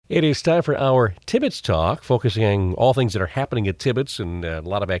It is time for our Tibbetts Talk, focusing on all things that are happening at Tibbetts and a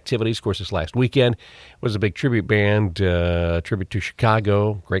lot of activities. Of course, this last weekend was a big tribute band, tribute to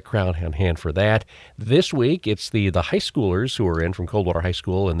Chicago. Great crowd on hand for that. This week, it's the high schoolers who are in from Coldwater High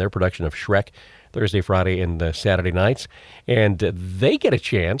School and their production of Shrek, Thursday, Friday, and Saturday nights. And they get a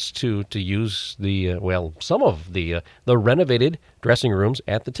chance to use some of the renovated dressing rooms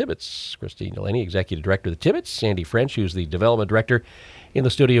at the Tibbetts. Christine Delaney, Executive Director of the Tibbetts. Sandy French, who's the Development Director, in the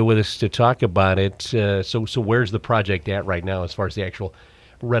studio with us to talk about it. So where's the project at right now as far as the actual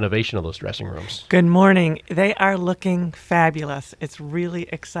renovation of those dressing rooms? Good morning. They are looking fabulous. It's really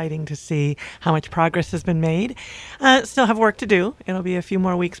exciting to see how much progress has been made. Still have work to do. It'll be a few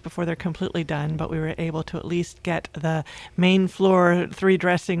more weeks before they're completely done, but we were able to at least get the main floor 3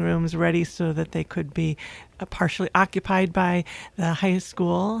 dressing rooms ready so that they could be partially occupied by the high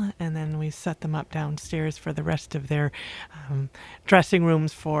school, and then we set them up downstairs for the rest of their dressing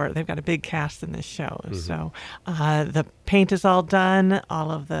rooms. They've got a big cast in this show. Mm-hmm. So the paint is all done. All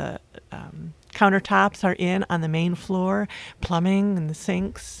of the countertops are in on the main floor, plumbing and the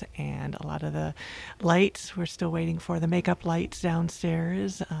sinks, and a lot of the lights. We're still waiting for the makeup lights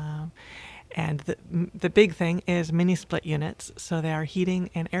downstairs. And the big thing is mini split units, so there are heating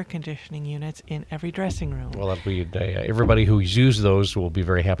and air conditioning units in every dressing room. Well, that'll be everybody who's used those will be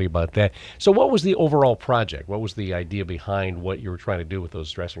very happy about that. So what was the overall project? What was the idea behind what you were trying to do with those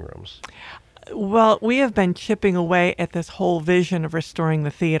dressing rooms? Well, we have been chipping away at this whole vision of restoring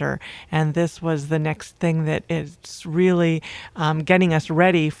the theater, and this was the next thing that is really getting us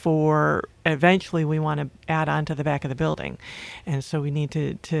ready for. Eventually, we want to add on to the back of the building. And so we need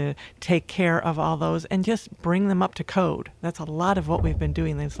to take care of all those and just bring them up to code. That's a lot of what we've been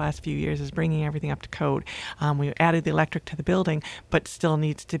doing these last few years, is bringing everything up to code. We added the electric to the building, but still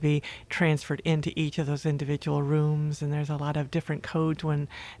needs to be transferred into each of those individual rooms. And there's a lot of different codes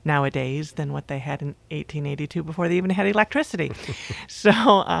nowadays than what they had in 1882 before they even had electricity.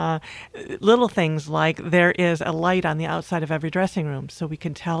 So little things like there is a light on the outside of every dressing room, so we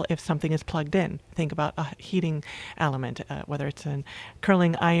can tell if something is plugged in. Think about a heating element, whether it's a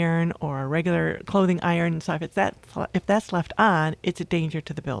curling iron or a regular clothing iron. So if that's left on, it's a danger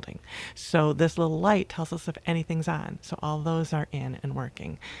to the building. So this little light tells us if anything's on. So all those are in and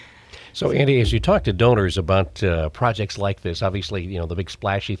working. So, Andy, as you talk to donors about projects like this, obviously, the big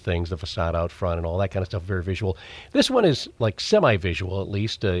splashy things, the facade out front and all that kind of stuff, very visual. This one is like semi-visual, at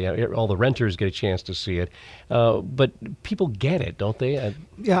least. All the renters get a chance to see it. But people get it, don't they?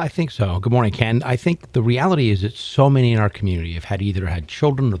 Yeah, I think so. Good morning, Ken. I think the reality is that so many in our community have either had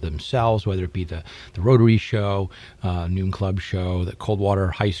children or themselves, whether it be the Rotary show, Noon Club show, the Coldwater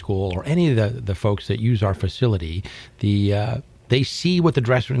High School, or any of the folks that use our facility. They see what the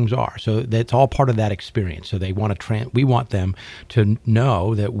dressing rooms are, so that's all part of that experience. So they want we want them to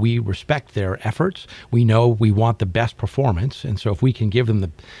know that we respect their efforts. We know we want the best performance, and so if we can give them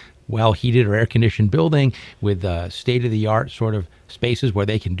the well-heated or air-conditioned building with state-of-the-art sort of spaces where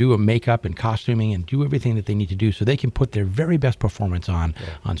they can do a makeup and costuming and do everything that they need to do so they can put their very best performance on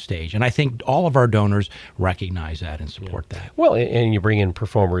stage. And I think all of our donors recognize that and support that. Well, and you bring in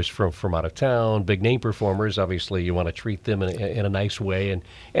performers from out of town, big-name performers. Obviously, you want to treat them in a nice way.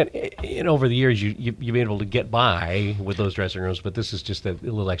 And over the years, you've been able to get by with those dressing rooms, but this is just a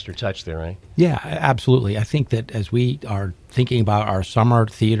little extra touch there, right? Yeah, absolutely. I think that as we are thinking about our summer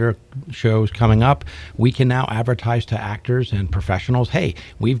theater shows coming up, we can now advertise to actors and professionals, hey,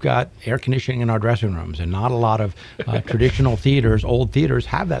 we've got air conditioning in our dressing rooms, and not a lot of traditional theaters, old theaters,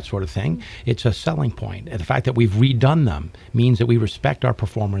 have that sort of thing. It's a selling point. And the fact that we've redone them means that we respect our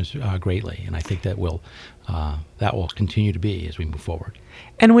performers greatly, and I think that will continue to be as we move forward.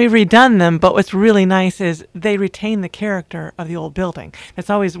 And we've redone them, but what's really nice is they retain the character of the old building. That's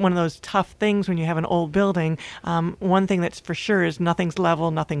always one of those tough things when you have an old building. One thing that's for sure is nothing's level,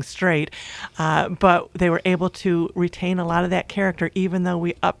 nothing's straight, but they were able to retain a lot of that character even though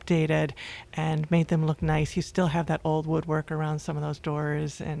we updated and made them look nice. You still have that old woodwork around some of those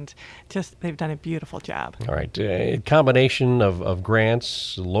doors, and just they've done a beautiful job. All right. A combination of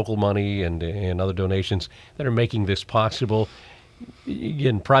grants, local money, and other donations that are making this possible.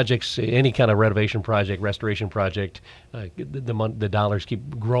 Again, projects, any kind of renovation project, restoration project, the dollars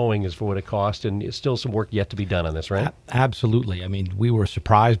keep growing as for what it costs, and it's still some work yet to be done on this, right? Absolutely. I mean, we were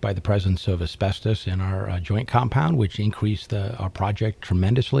surprised by the presence of asbestos in our joint compound, which increased our project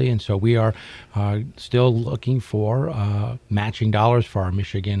tremendously, and so we are still looking for matching dollars for our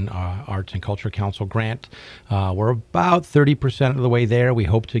Michigan Arts and Culture Council grant. We're about 30% of the way there. We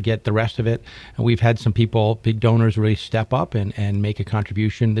hope to get the rest of it, and we've had some people, big donors, really step up and make a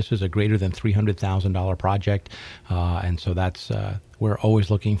contribution. This is a greater than $300,000 project, and so that's we're always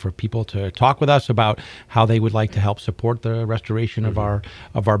looking for people to talk with us about how they would like to help support the restoration of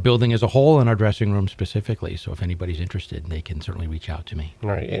our building as a whole and our dressing room specifically. So if anybody's interested, they can certainly reach out to me. All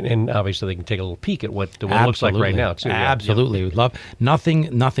right, and obviously they can take a little peek at what it looks like right now too. Absolutely, we'd love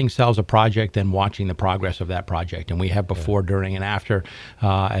nothing sells a project than watching the progress of that project, and we have before, during, and after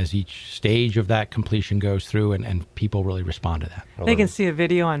as each stage of that completion goes through, and people really respond to that. They can see a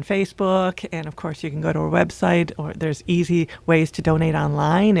video on Facebook, and of course you can go to our website, or there's easy ways to donate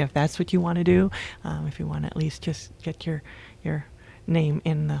online if that's what you want to do. If you want to at least just get your name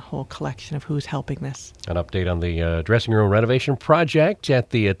in the whole collection of who's helping this. An update on the dressing room renovation project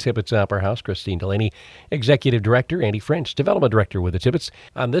at the Tibbetts Opera House. Christine Delaney, Executive Director, Andy French, Development Director with the Tibbetts,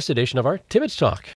 on this edition of our Tibbetts Talk.